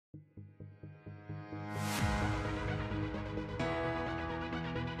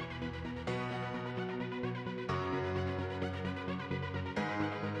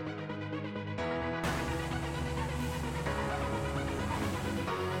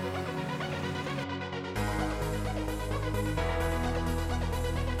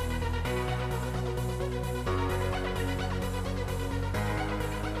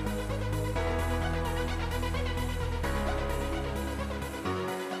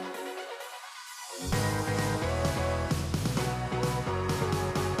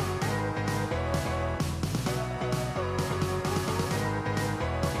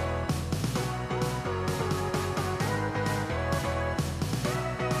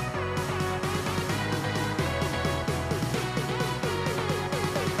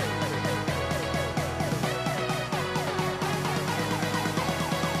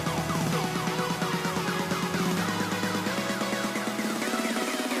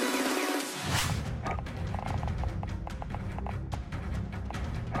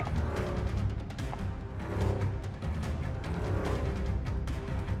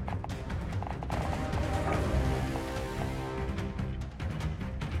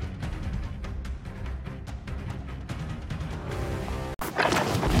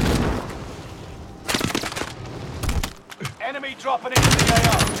UAV dropping into the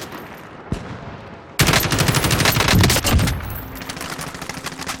AO.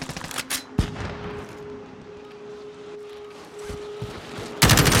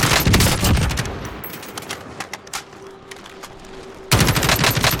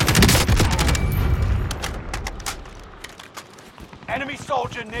 Enemy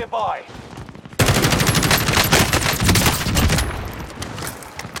soldier nearby.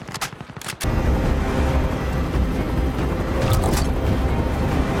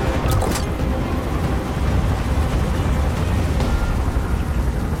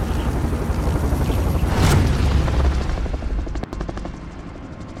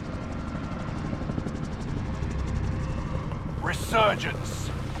 Resurgence.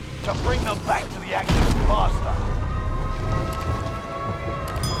 To bring them back to the action faster.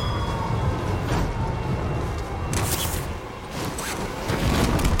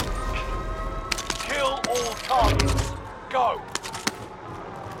 Targets. Go!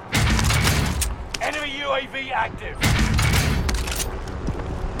 Enemy UAV active.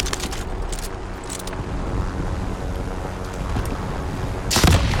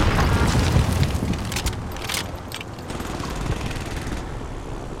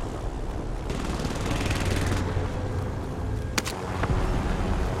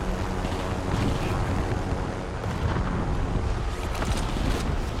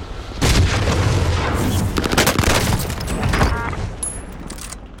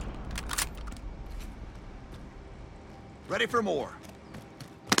 Ready for more.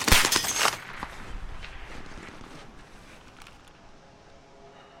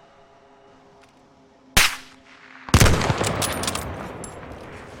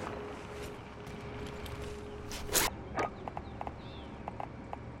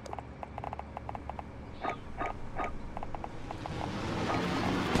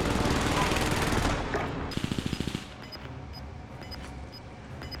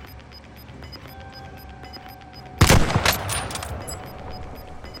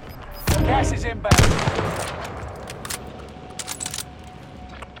 Gas is inbound.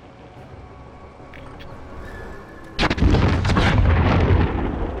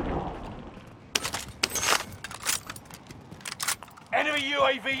 Enemy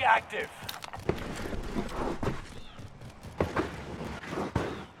UAV active.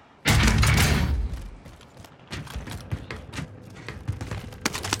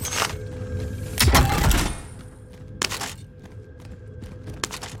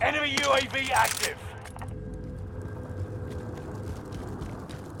 Enemy UAV active.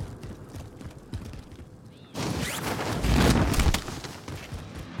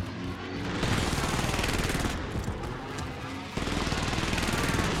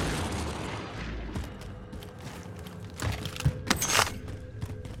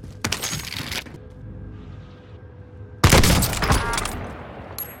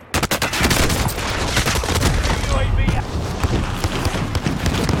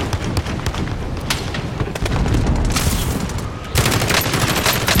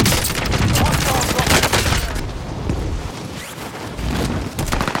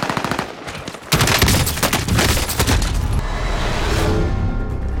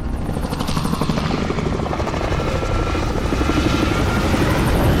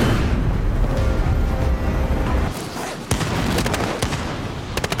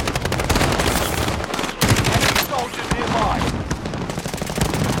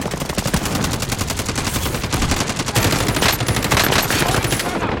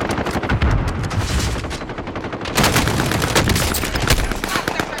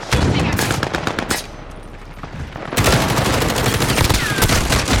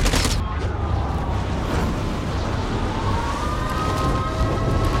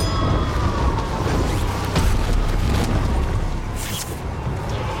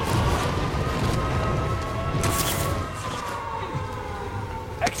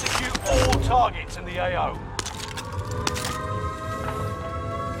 Targets in the AO.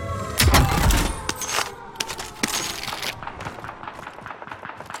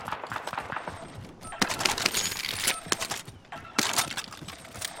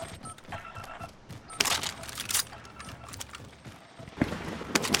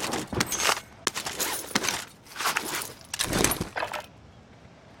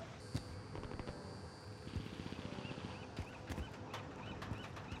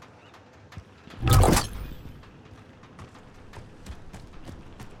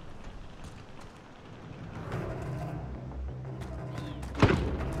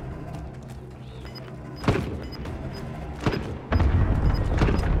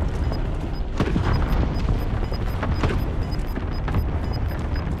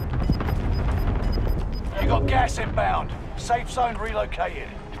 Gas inbound. Safe zone relocated.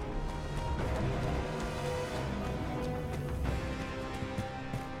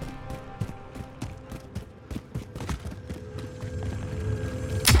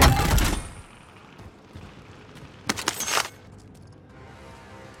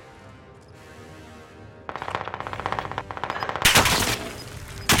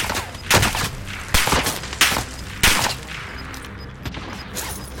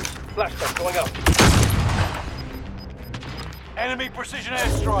 Flashback going up. Enemy precision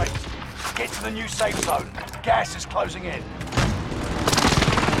airstrikes. Get to the new safe zone. Gas is closing in.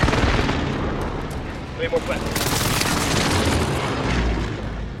 3 more flash.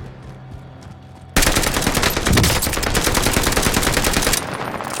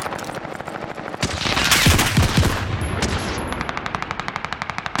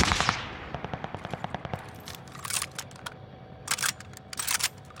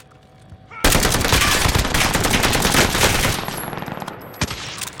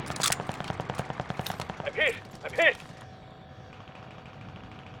 I'm hit!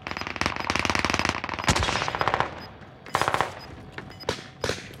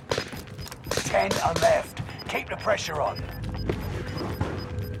 10 are left. Keep the pressure on.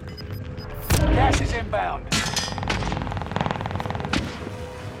 Gas is inbound.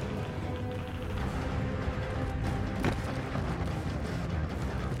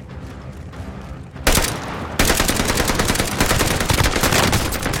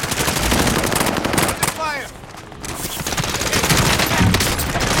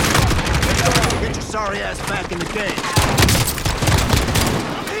 Get your sorry ass back in the game.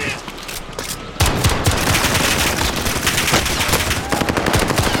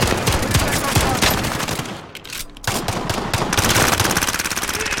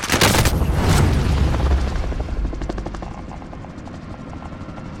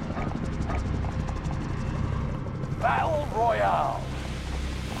 Battle Royale.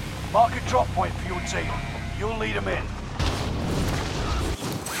 Mark a drop point for your team. You'll lead them in.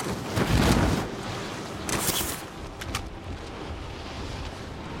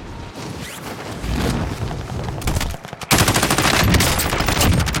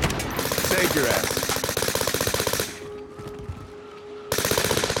 Save your ass.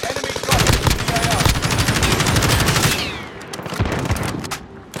 Enemy dropping into the AO.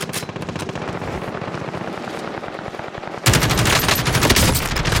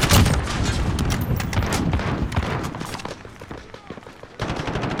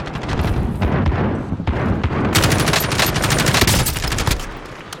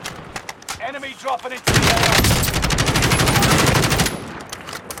 Enemy dropping into the AO.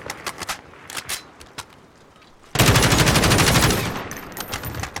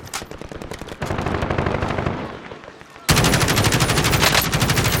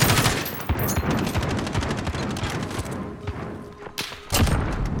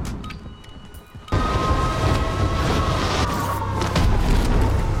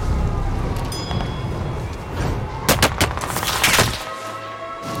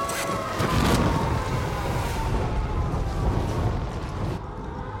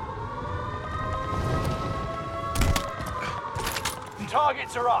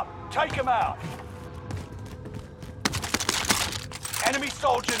 Targets are up. Take them out. Enemy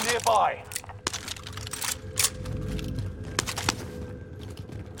soldier nearby.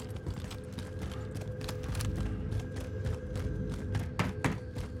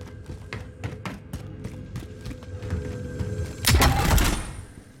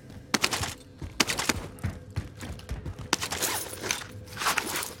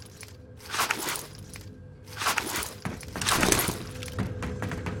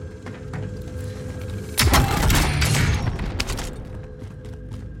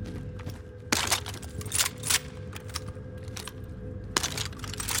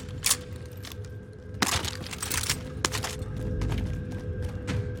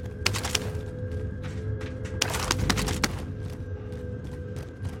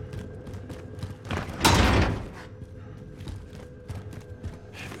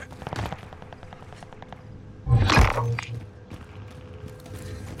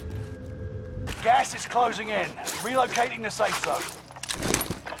 Gas is closing in. Relocating the safe zone.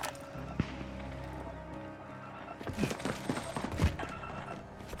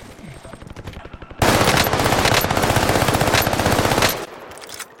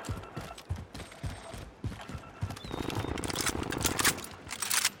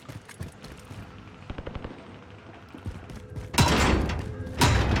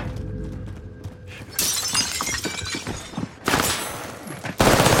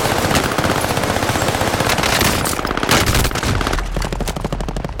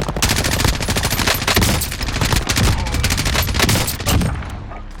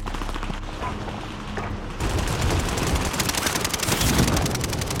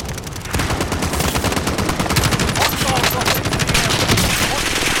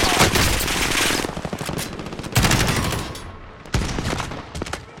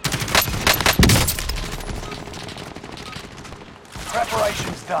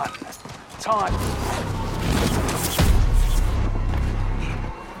 done. Time.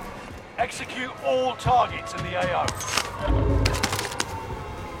 Execute all targets in the AO.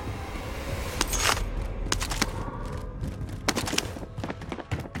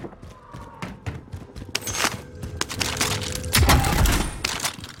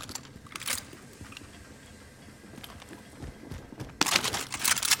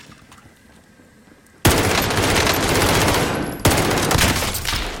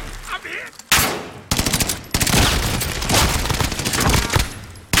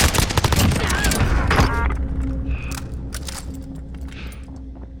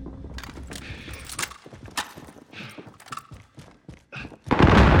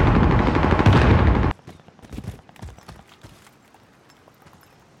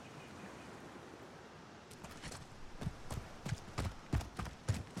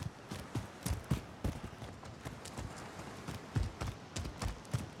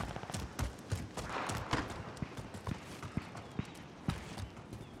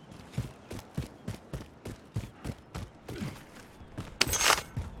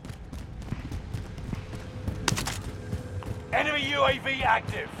 Enemy UAV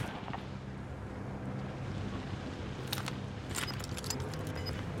active.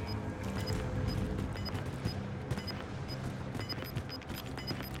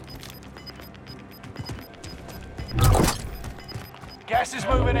 Gas is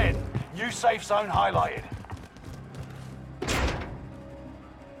moving in. New safe zone highlighted.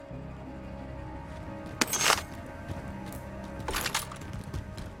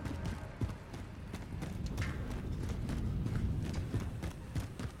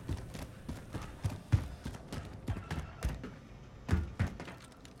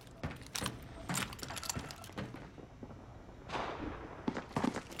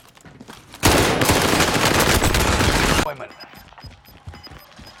 Deployment.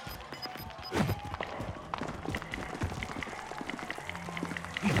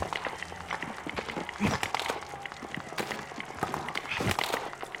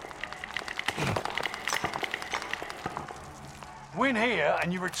 Win here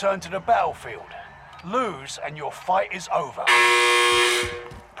and you return to the battlefield. Lose and your fight is over.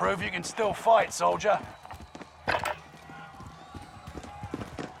 Prove you can still fight, soldier.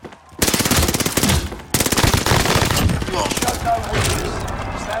 Show no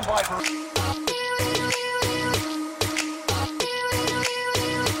weakness. Stand by for...